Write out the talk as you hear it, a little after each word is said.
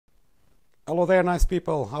Hello there, nice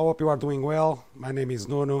people. I hope you are doing well. My name is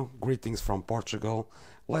Nuno. Greetings from Portugal.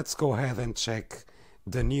 Let's go ahead and check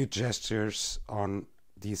the new gestures on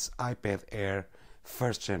this iPad Air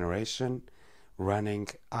first generation running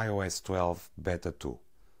iOS 12 Beta 2.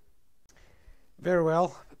 Very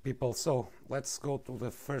well, people. So let's go to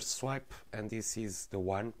the first swipe, and this is the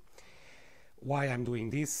one. Why I'm doing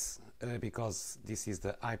this? Because this is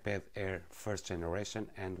the iPad Air first generation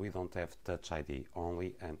and we don't have Touch ID,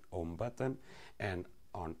 only an home button. And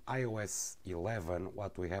on iOS 11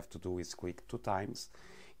 what we have to do is click 2 times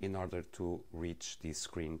in order to reach this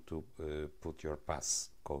screen to put your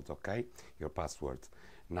passcode, okay, your password.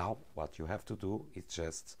 Now what you have to do is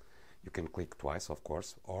just, you can click twice of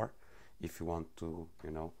course, or if you want to,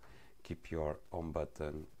 keep your home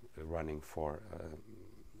button running for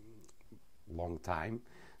a long time,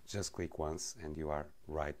 just click once and you are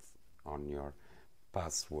right on your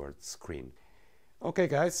password screen. Okay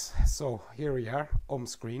guys, so here we are, home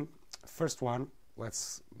screen. First one,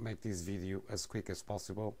 let's make this video as quick as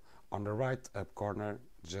possible. On the right up corner,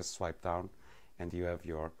 just swipe down and you have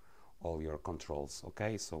all your controls,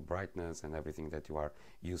 okay? So brightness and everything that you are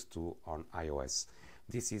used to on iOS.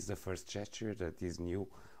 This is the first gesture that is new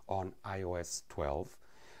on iOS 12.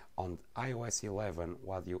 On iOS 11,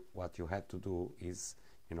 what you had to do is,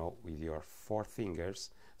 with your 4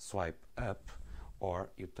 fingers, swipe up,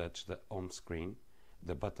 or you touch the home screen,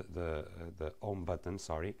 the home button,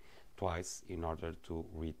 sorry, twice in order to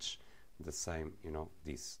reach the same,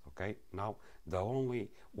 this, okay? Now, the only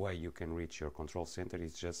way you can reach your control center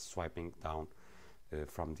is just swiping down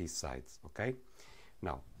from this side, okay?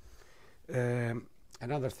 Now,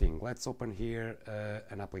 another thing, let's open here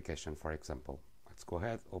an application, for example. Let's go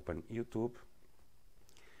ahead, open YouTube.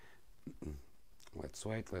 Let's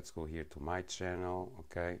wait, let's go here to my channel,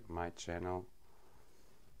 okay, my channel.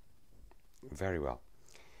 Very well.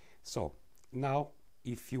 So now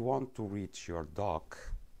if you want to reach your dock,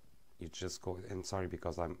 you just go, and sorry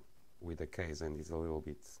because I'm with the case and it's a little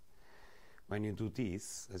bit, when you do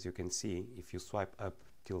this, as you can see, if you swipe up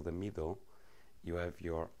till the middle, you have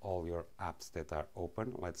all your apps that are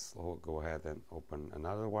open. Let's go ahead and open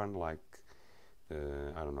another one, like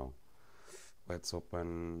I don't know, let's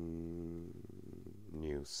open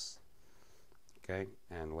news, okay,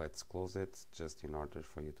 and let's close it just in order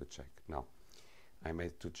for you to check. Now I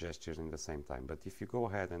made 2 gestures in the same time, but if you go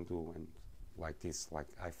ahead and do like this, like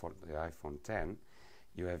the iPhone 10,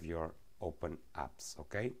 you have your open apps,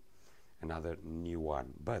 okay, another new one.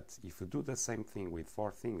 But if you do the same thing with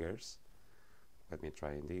 4 fingers, let me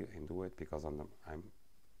try and do it, because I'm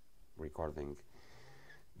recording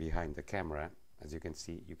behind the camera. As you can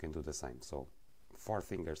see, you can do the same. So 4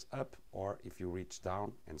 fingers up, or if you reach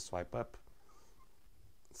down and swipe up,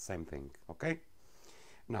 same thing, okay?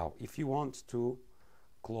 Now, if you want to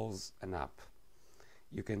close an app,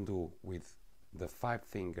 you can do with the 5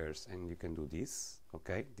 fingers and you can do this,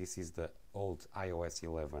 okay? This is the old iOS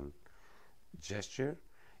 11 gesture.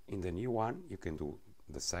 In the new one, you can do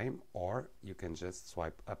the same, or you can just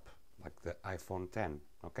swipe up like the iPhone 10,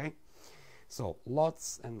 okay? So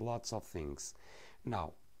lots and lots of things.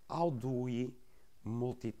 Now, how do we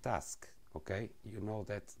multitask? Okay, you know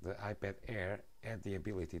that the iPad Air had the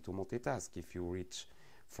ability to multitask. If you reach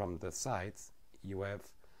from the sides, you have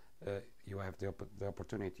the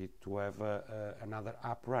opportunity to have another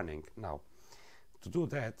app running. Now, to do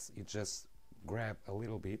that, you just grab a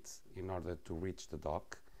little bit in order to reach the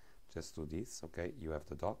dock. Just do this, okay? You have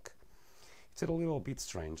the dock. It's a little bit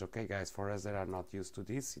strange, okay guys, for us that are not used to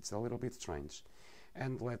this, it's a little bit strange.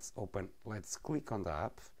 And let's click on the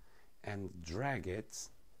app and drag it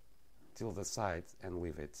till the side and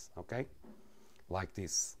leave it, okay? Like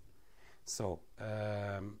this. So,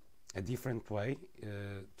 a different way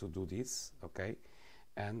to do this, okay?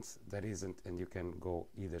 And you can go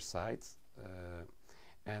either side,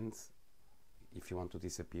 and if you want to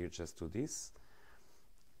disappear, just do this.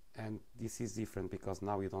 And this is different because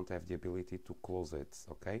now you don't have the ability to close it,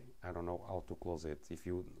 okay? I don't know how to close it. If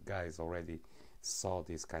you guys already saw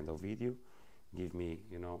this kind of video, give me,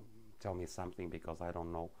 tell me something, because I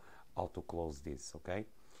don't know how to close this, okay?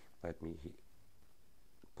 Let me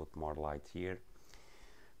put more light here.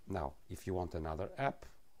 Now, if you want another app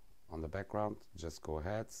on the background, just go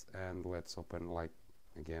ahead and let's open, like,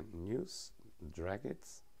 again, news, drag it.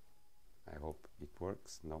 I hope it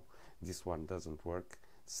works. No, this one doesn't work.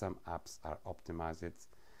 Some apps are optimized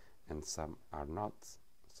and some are not,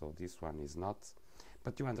 so this one is not,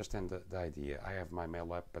 but you understand the idea. I have my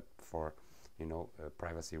mail app, but for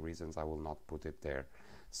privacy reasons I will not put it there.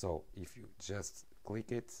 So if you just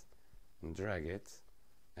click it and drag it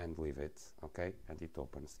and leave it, okay, and it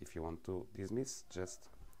opens. If you want to dismiss, just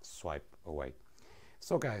swipe away.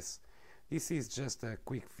 So guys, this is just a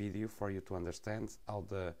quick video for you to understand how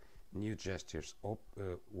the new gestures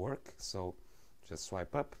work. So just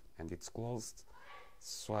swipe up and it's closed,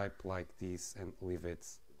 swipe like this and leave it.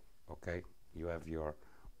 Okay, you have your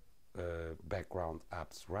background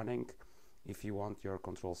apps running. If you want your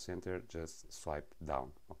control center, just swipe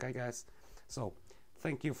down. Okay guys, so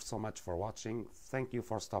thank you so much for watching, thank you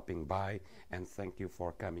for stopping by, and thank you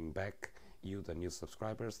for coming back, you the new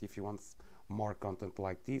subscribers. If you want more content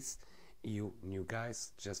like this, you new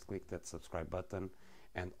guys, just click that subscribe button,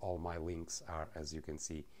 and all my links are, as you can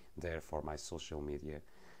see, there for my social media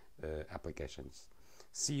applications.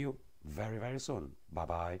 See you very soon. Bye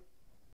bye.